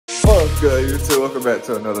good, YouTube? Welcome back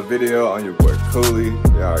to another video. I'm your boy Cooley.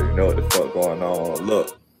 You already know what the fuck going on.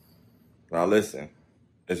 Look, now listen.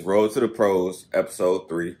 It's Road to the Pros, episode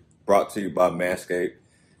 3, brought to you by Manscaped.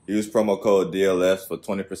 Use promo code DLS for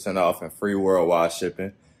 20% off and free worldwide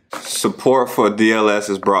shipping. Support for DLS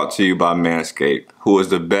is brought to you by Manscaped, who is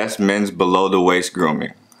the best men's below-the-waist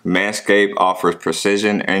grooming. Manscaped offers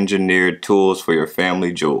precision-engineered tools for your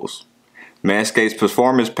family jewels. Manscaped's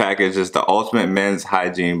Performance Package is the ultimate men's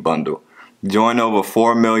hygiene bundle. Join over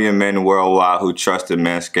 4 million men worldwide who trusted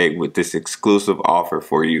Manscaped with this exclusive offer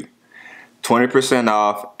for you. 20%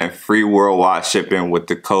 off and free worldwide shipping with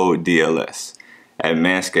the code DLS at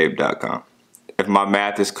manscaped.com. If my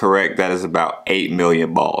math is correct, that is about 8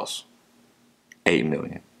 million balls. 8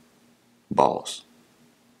 million balls.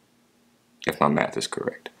 If my math is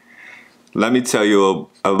correct. Let me tell you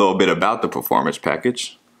a little bit about the Performance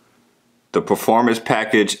Package. The Performance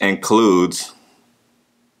Package includes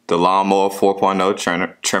the Lawnmower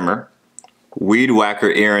 4.0 trimmer, Weed Whacker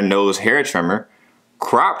ear and nose hair trimmer,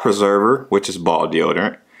 Crop Preserver, which is ball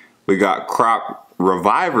deodorant. We got Crop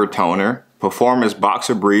Reviver toner, Performance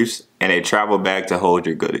boxer briefs, and a travel bag to hold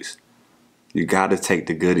your goodies. You gotta take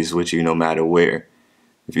the goodies with you no matter where.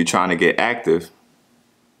 If you're trying to get active,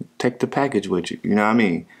 take the package with you, you know what I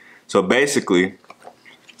mean? So basically,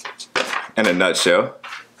 in a nutshell,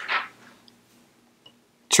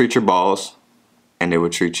 treat your balls, and they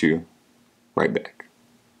will treat you right back.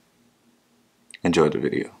 Enjoy the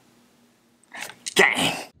video.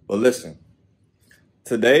 Gang! Well, listen.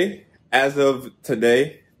 Today, as of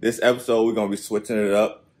today, this episode, we're going to be switching it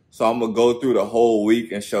up. So I'm going to go through the whole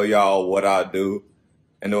week and show y'all what I do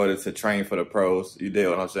in order to train for the pros. You dig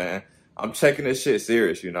what I'm saying? I'm checking this shit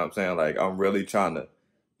serious, you know what I'm saying? Like, I'm really trying to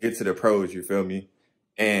get to the pros, you feel me?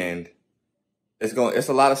 And it's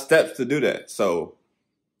a lot of steps to do that. So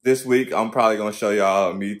this week, I'm probably going to show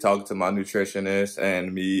y'all me talking to my nutritionist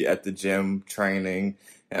and me at the gym training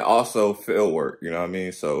and also field work, you know what I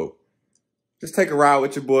mean? So just take a ride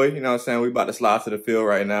with your boy, you know what I'm saying? We about to slide to the field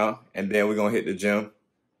right now, and then we're going to hit the gym,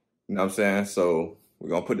 you know what I'm saying? So we're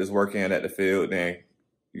going to put this work in at the field, then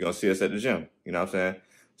you're going to see us at the gym, you know what I'm saying?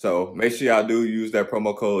 So make sure y'all do use that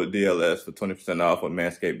promo code DLS for 20% off on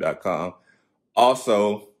manscaped.com.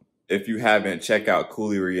 Also, if you haven't, check out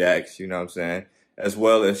Cooley Reacts, you know what I'm saying? As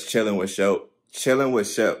well as Chilling with Shep. Chilling with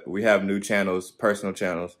Shep. We have new channels, personal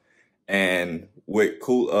channels. And with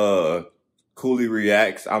Cooley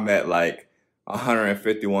Reacts, I'm at like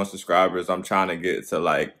 151 subscribers. I'm trying to get to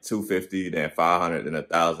like 250, then 500, then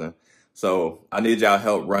 1,000. So I need y'all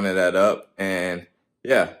help running that up. And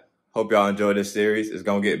yeah, hope y'all enjoy this series. It's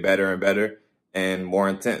going to get better and better and more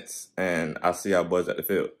intense. And I'll see y'all boys at the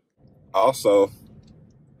field. Also,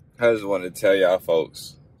 I just want to tell y'all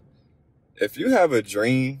folks, if you have a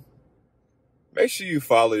dream, make sure you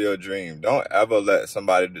follow your dream. Don't ever let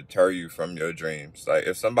somebody deter you from your dreams. Like,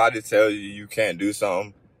 if somebody tells you you can't do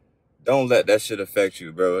something, don't let that shit affect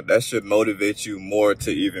you, bro. That should motivate you more to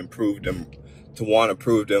even want to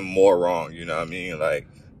prove them more wrong, you know what I mean? Like,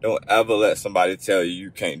 don't ever let somebody tell you you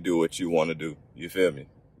can't do what you want to do. You feel me?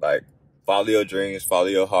 Like, follow your dreams, follow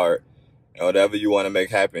your heart, and whatever you want to make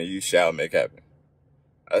happen, you shall make happen.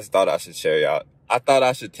 I just thought I should share y'all. I thought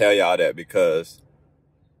I should tell y'all that because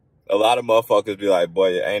a lot of motherfuckers be like,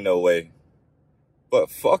 boy, ain't no way.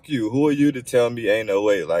 But fuck you. Who are you to tell me ain't no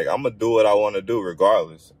way? Like, I'm going to do what I want to do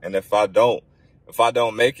regardless. And if I don't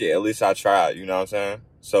make it, at least I tried. You know what I'm saying?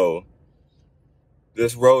 So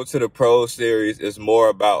this Road to the Pro series is more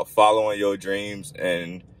about following your dreams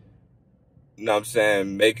and, you know what I'm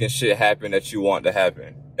saying, making shit happen that you want to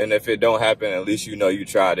happen. And if it don't happen, at least you know you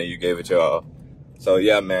tried and you gave it your all. So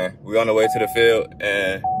yeah, man, we're on the way to the field,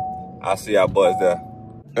 and I'll see y'all boys there.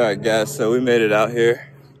 All right, guys, so we made it out here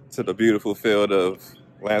to the beautiful field of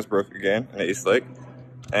Lansbrook again in the East Lake,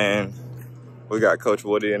 and we got Coach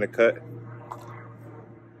Woody in the cut.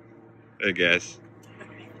 Hey, guys.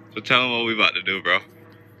 So tell them what we about to do, bro.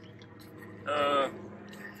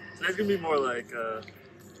 Today's gonna be more like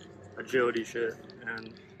agility shit,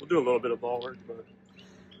 and we'll do a little bit of ball work, but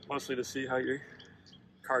mostly to see how your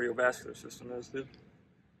cardiovascular system is, dude.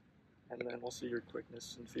 And then we'll see your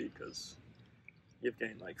quickness and feet, because you've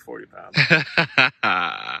gained like 40 pounds.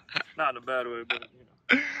 Not in a bad way, but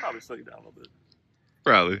you know, probably slow you down a little bit.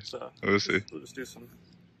 Probably. So we'll see. We'll just do some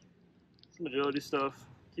agility stuff.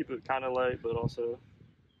 Keep it kind of light, but also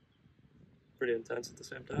pretty intense at the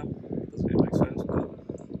same time. Doesn't even make sense, but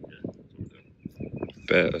yeah, that's what we're doing.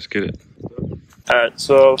 Bet, let's get it. Alright,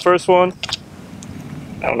 so first one,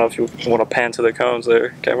 I don't know if you want to pan to the cones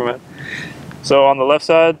there, cameraman. So on the left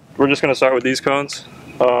side, we're just going to start with these cones.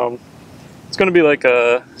 It's gonna be like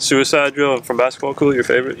a suicide drill from basketball. Cool, your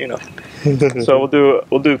favorite, you know. So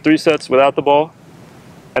we'll do 3 sets without the ball,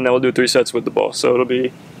 and then we'll do 3 sets with the ball. So it'll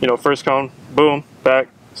be, you know, first cone, boom, back,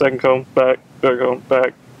 second cone, back, third cone,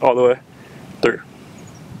 back, all the way through.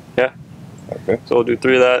 Yeah. Okay. So we'll do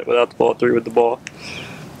 3 of that without the ball, 3 with the ball,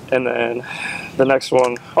 and then the next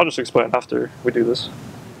one I'll just explain after we do this.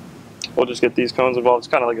 We'll just get these cones involved.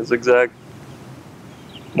 It's kind of like a zigzag,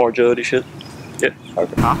 more agility shit. Yeah.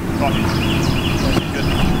 Okay. Good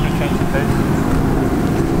change of pace.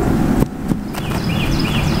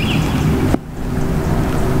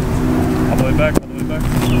 All the way back, and then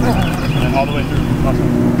all the way through. Awesome.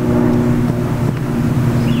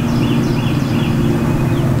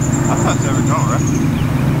 That's not every cone, right?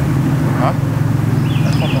 Huh?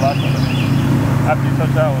 That's what the last one is. After you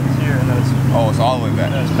touch that one, it's here, and then it's... Oh, it's all the way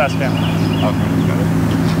back. And it's past camera. Okay, got it.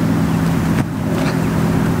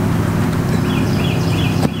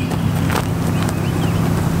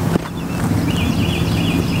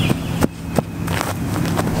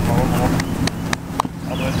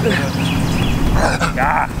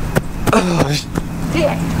 Ah. Oh, shit.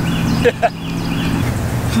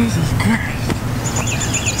 Jesus Christ.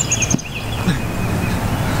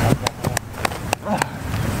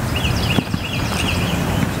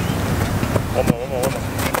 One more.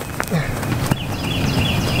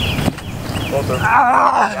 Closer.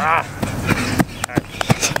 Ah.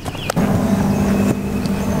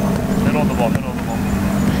 Middle of the ball.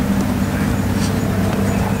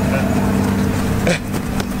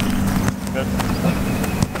 Good.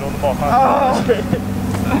 Middle of the ball.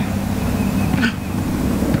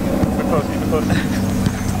 Keep it close.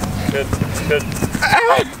 Good.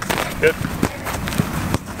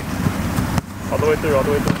 All the way through.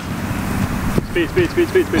 Speed.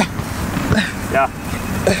 Yeah.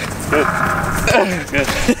 Good. Good.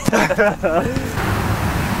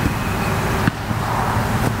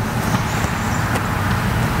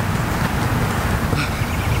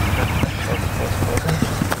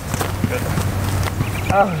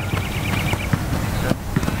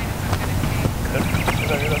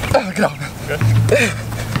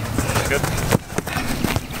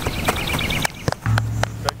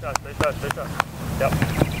 Straight shot. Yep.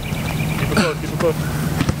 Keep it close.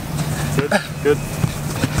 Good.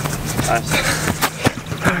 Nice.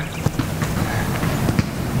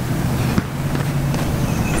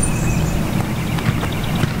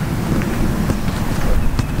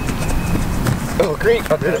 Oh, great.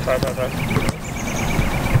 Try. Good.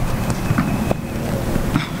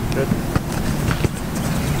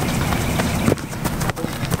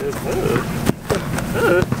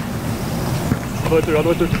 All the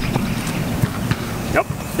way through. Yep.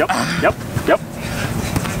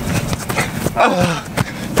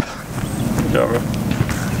 Good job, bro.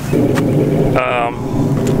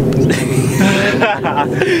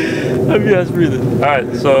 Hope you guys breathing.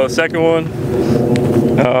 Alright, so second one,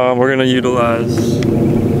 we're gonna utilize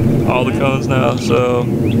all the cones now, so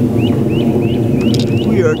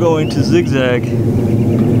we are going to zigzag.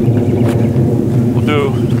 We'll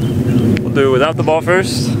do without the ball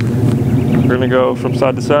first. We're gonna go from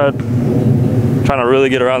side to side, trying to really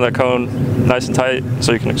get around that cone nice and tight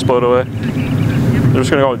so you can explode away. We're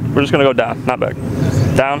just gonna go down, not back.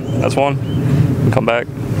 Down, that's 1. Come back.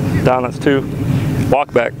 Down, that's 2.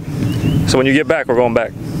 Walk back. So when you get back, we're going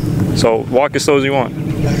back. So walk as slow as you want.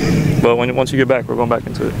 But once you get back, we're going back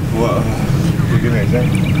into it. Well, can you give me an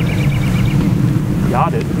example?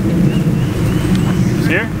 Got it.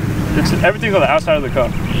 Here, everything's on the outside of the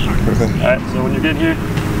cone. Alright, so when you're getting here,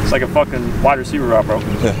 it's like a fucking wide receiver route, bro.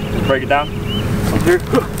 Yeah. Just break it down. Up here.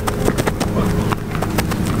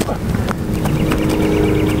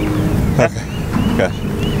 Okay.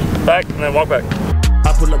 Back, and then walk back. I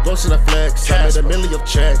pull up ghosts and I flex. I made $1 million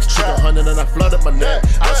checks. Took 100 and I flooded my neck.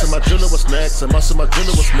 I said my jeweler was next. And most of my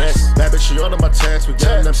jeweler was next. Bad bitch, she on my text. We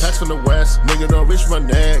getting them packs from the west. Nigga don't reach my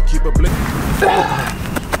neck. Keep a blick.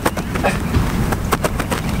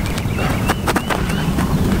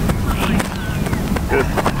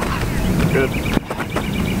 Good.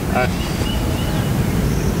 Nice.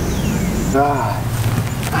 So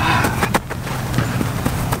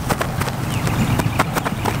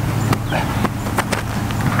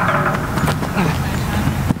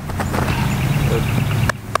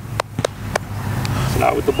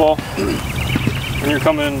now with the ball, when you're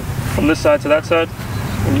coming from this side to that side,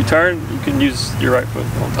 when you turn, you can use your right foot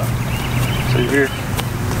the whole time. So you're here.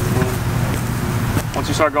 Once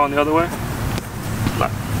you start going the other way,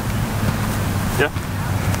 left. Yeah?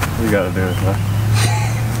 You gotta do it, huh?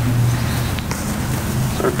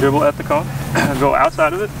 Start dribble at the cone, go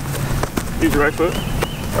outside of it, use your right foot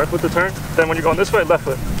to turn. Then when you're going this way, left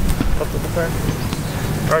foot. Left foot to turn.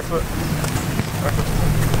 Right foot. Right foot to turn.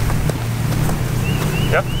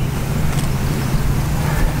 Yeah?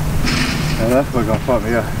 And that's what's gonna fuck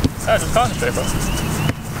me up. Yeah, just concentrate, bro. You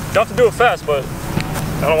don't have to do it fast, but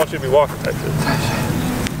I don't want you to be walking type shit.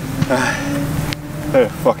 Let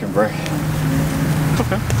it fucking break.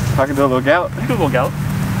 Okay. I can do a little gallop. You can do a little gallop.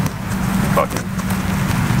 Fucking.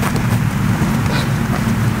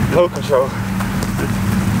 Low control.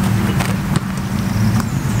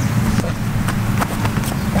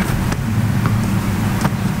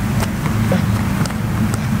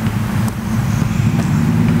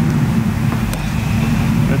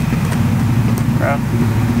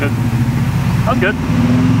 Good. That was good.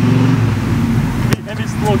 Maybe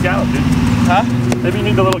it's a little gallop, dude. Huh? Maybe you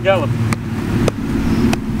need a little gallop.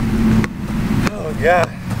 Oh, yeah.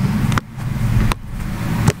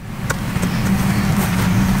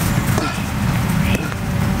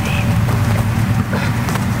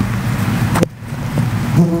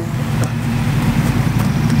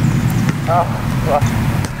 Oh, wow.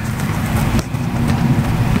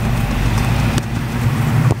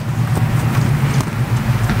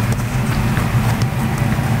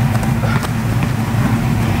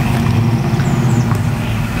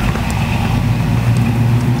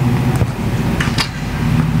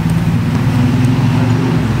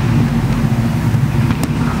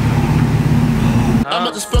 I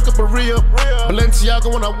might just fuck up a real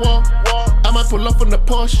Balenciaga when I walk. I might pull up on the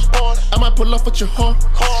Porsche. I might pull up with your heart.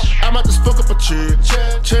 I might just fuck up a chick.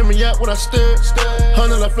 Cheer me out when I step.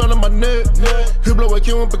 100 like flood on my neck. He blow like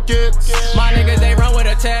you and baguettes. My niggas, they run with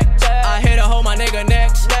a tech. I hit a hold my nigga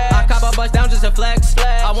next. I cop a bus down just to flex.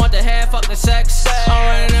 I want the head, fuck the sex. I'm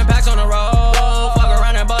running in packs on the road. Fuck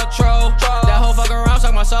around and buck troll. That whole fuck around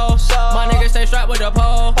suck my soul. My niggas stay strapped with the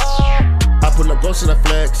pole. I pull up ghosts in the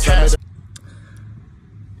flex.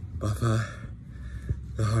 By far,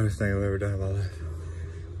 the hardest thing I've ever done in my life.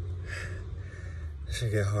 It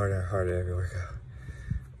should get harder and harder every workout.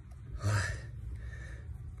 Why?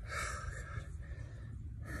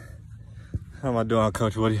 How am I doing,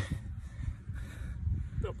 Coach Woody?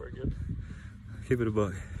 Feel pretty good. Keep it a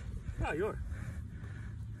buck. Yeah, you are.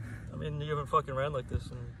 I mean, you haven't fucking ran like this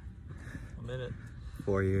in a minute.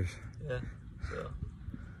 4 years. Yeah, so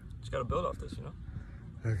just gotta build off this, you know?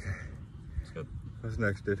 Okay. It's good. What's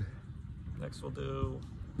next, dude? Next we'll do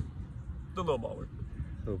the little ball work.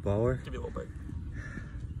 Little ball work? Give you a little break.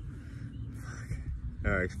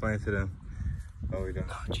 All right, explain to them what we doing.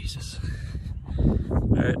 Oh, Jesus. All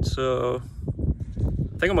right, so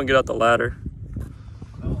I think I'm gonna get out the ladder.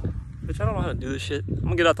 Bitch, I don't know how to do this shit. I'm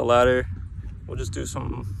gonna get out the ladder. We'll just do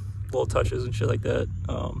some little touches and shit like that.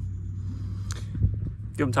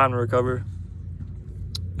 Give him time to recover.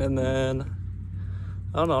 And then,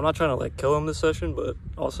 I don't know, I'm not trying to like kill him this session, but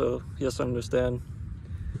also he has to understand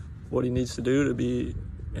what he needs to do to be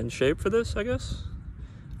in shape for this, I guess.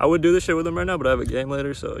 I would do this shit with him right now, but I have a game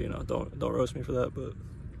later, so, you know, don't roast me for that. But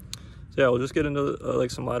so yeah, we'll just get into like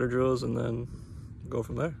some ladder drills and then go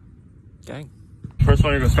from there. Gang. First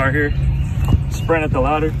one, you're gonna start here. Sprint at the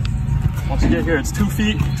ladder. Once you get here, it's 2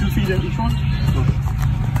 feet in each one.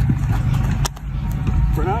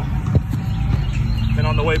 Sprint out. Then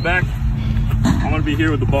on the way back, I'm gonna be here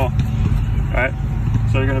with the ball. All right.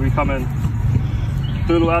 So you're gonna be coming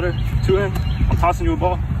through the ladder, 2 in. I'm tossing you a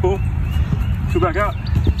ball. Boom. 2 back out.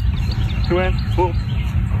 2 in. Boom.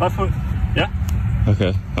 Left foot. Yeah.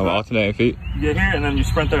 Okay. I'm alternating feet. You get here and then you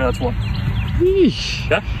sprint there. That's 1. Yeesh.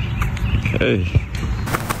 Yeah. Okay.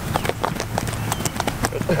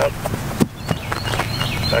 Good. Back out.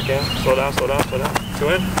 Back in. Slow down. Slow down. Slow down. 2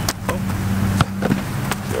 in. Boom.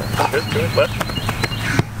 Good. 2 in. Left.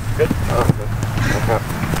 Good. Okay.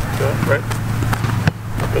 Good. Right.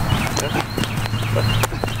 Good. Yeah. Left.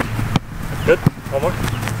 Good. 1 more.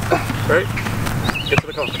 Great. Get to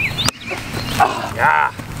the cone.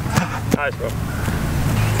 Yeah. Nice, bro.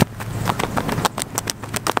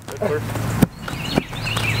 Good first.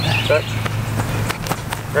 Back.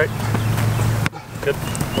 Right. Good.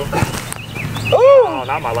 Boom. Oh,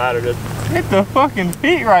 not my ladder, dude. Hit the fucking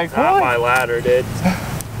feet right quick. Not my ladder, dude.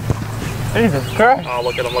 Jesus Christ. Oh,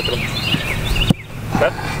 look at him, look at him.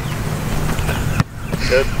 Back.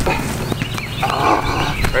 Good.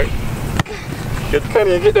 Right. Good. Can't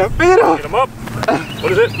even get them feet up. Get him up.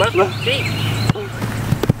 What is it? Left feet.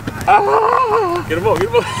 Get him up, get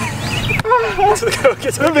him up. Get to the go,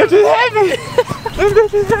 get to the go. This bitch is heavy. This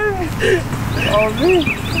bitch is heavy. Oh, me.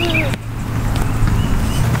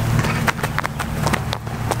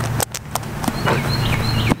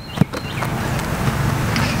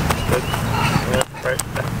 Good. Yeah, right.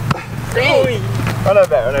 Run that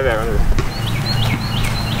back, run that back, run that back.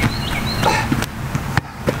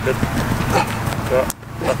 Good.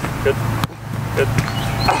 Good. Good.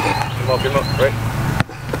 Get him up. Right.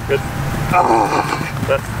 Good.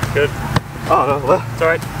 Left. Good. Oh, no, left. It's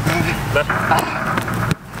alright. Left.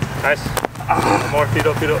 Nice. One more. Feet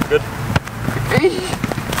up. Feet up. Good.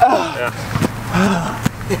 Yeah.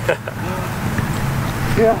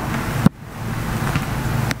 Yeah.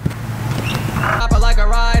 Chopper like a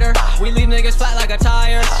rider, we leave niggas flat like a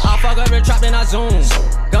tire. I fuck up the trap then I zoom.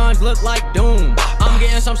 Guns look like doom. I'm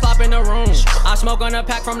getting some slop in the room. I smoke on a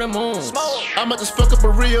pack from the moon. I might just fuck up a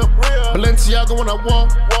real Balenciaga when I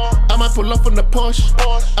walk. I might pull up in the Porsche.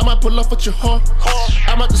 I might pull up with your heart.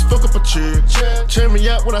 I might just fuck up a chick. Check me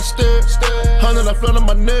out when I step. 100 I flood on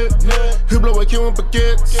my neck. Who blow a kill and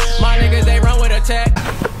baguettes. My niggas, they run with a tech.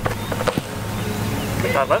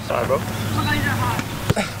 Not left side, bro.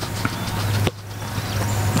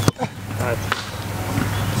 Nice.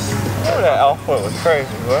 Oh, that outfit was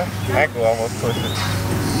crazy, boy. Ankle almost twisted.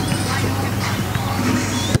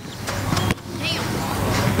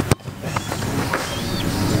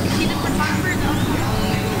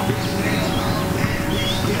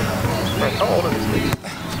 Right, how old are these things?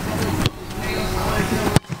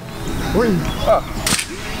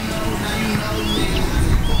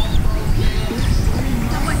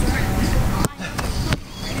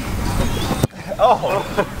 Oh,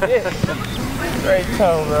 yeah. Great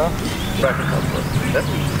tone, bro. Back and forth.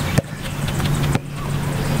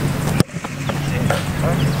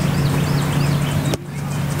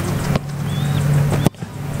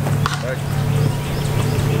 Back.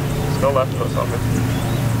 Still left, but it's all good.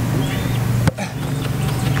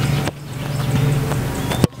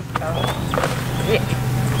 Yeah.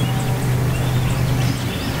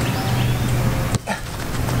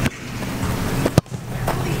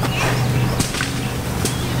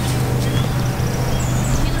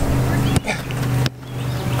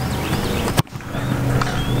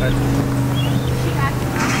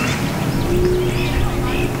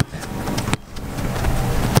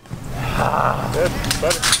 Good,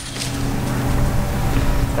 better.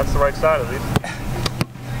 That's the right side at least.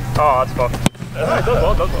 Oh, that's fucked. Oh, it does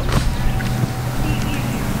well, it does well.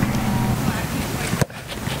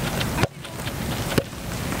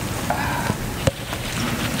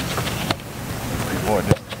 Boy,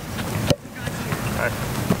 this. Alright.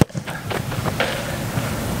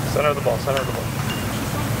 Center of the ball, center of the ball.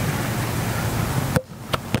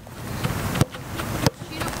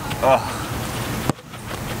 Oh.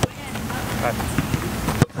 Alright.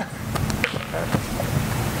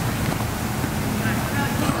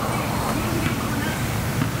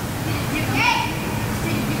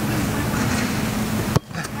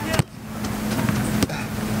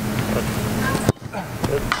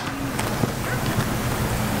 Good.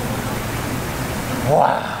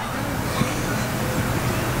 Wow.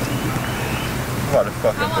 I'm about to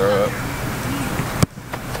fucking throw up.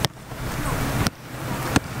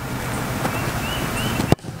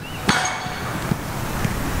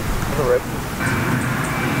 The rip.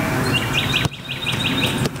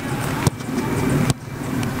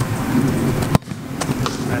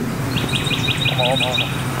 Come on.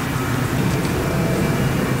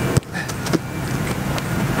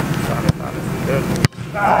 Got it. Good.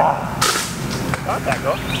 Got that,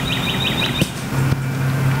 go.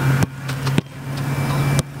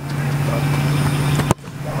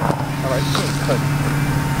 Alright, good.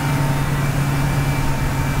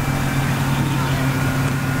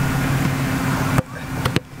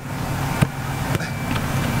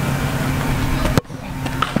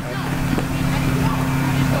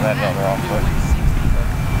 Landed on the wrong foot.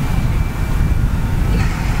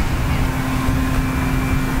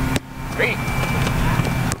 Great.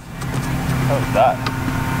 How was that?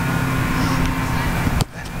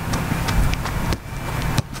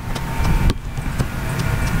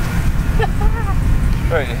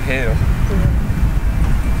 Right to hit him.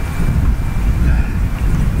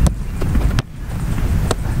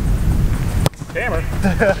 Camera.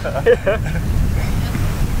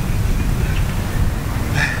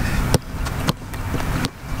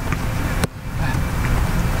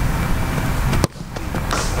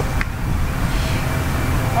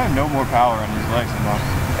 I have no more power on these legs than most.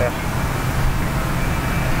 Yeah.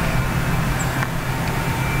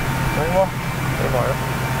 Three more? Three more.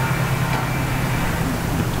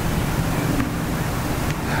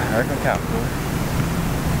 I can count, cool.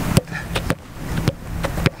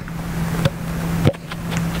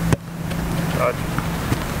 Touch.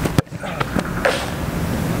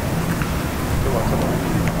 Two more.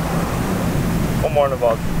 One more in the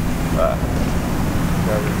ball.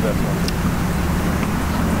 Gotta be the best one.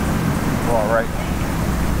 All right.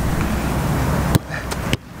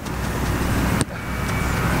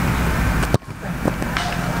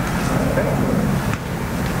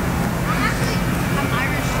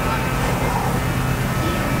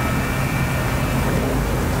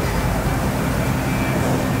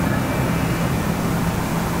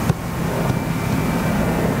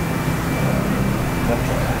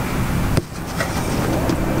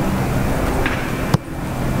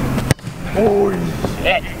 Oh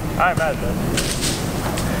shit! I'm mad at that.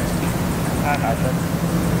 I'm mad at that.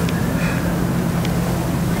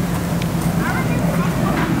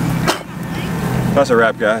 That's a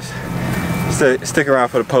wrap, guys. Stick around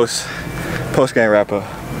for the post-game wrap-up.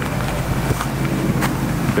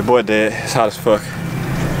 Your boy dead. It's hot as fuck.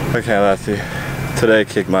 I can't lie to you. Today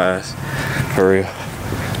kicked my ass. For real.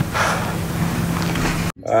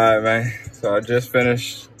 Alright, man. So I just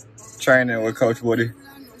finished training with Coach Woody.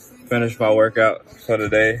 Finished my workout for the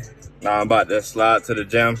day. Now I'm about to slide to the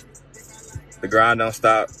gym. The grind don't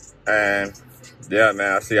stop. And yeah,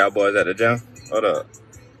 man, I see y'all boys at the gym. Hold up.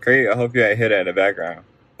 Craig, I hope you ain't hear that in the background.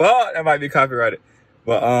 But that might be copyrighted.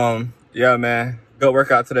 But yeah, man. Good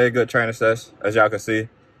workout today, good training session, as y'all can see.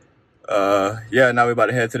 Yeah, now we about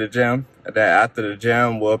to head to the gym. And then after the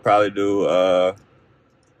gym, we'll probably do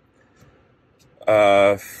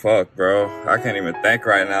fuck, bro. I can't even think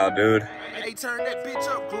right now, dude. Hey, turn that bitch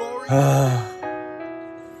up, Glory.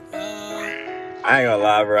 I ain't gonna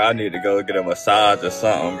lie, bro. I need to go get a massage or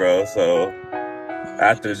something, bro. So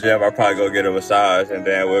after the gym, I'll probably go get a massage and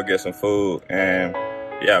then we'll get some food. And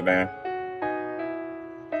yeah, man.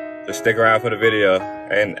 Just stick around for the video.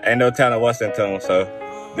 And ain't no telling what's into them, so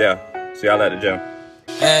yeah. See y'all at the gym.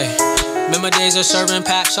 Hey, remember days of serving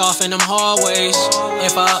packs off in them hallways.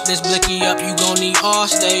 If I up this blicky up, you gon' need all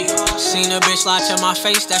state. Seen a bitch lie to my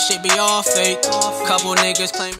face, that shit be all fake. Couple niggas claim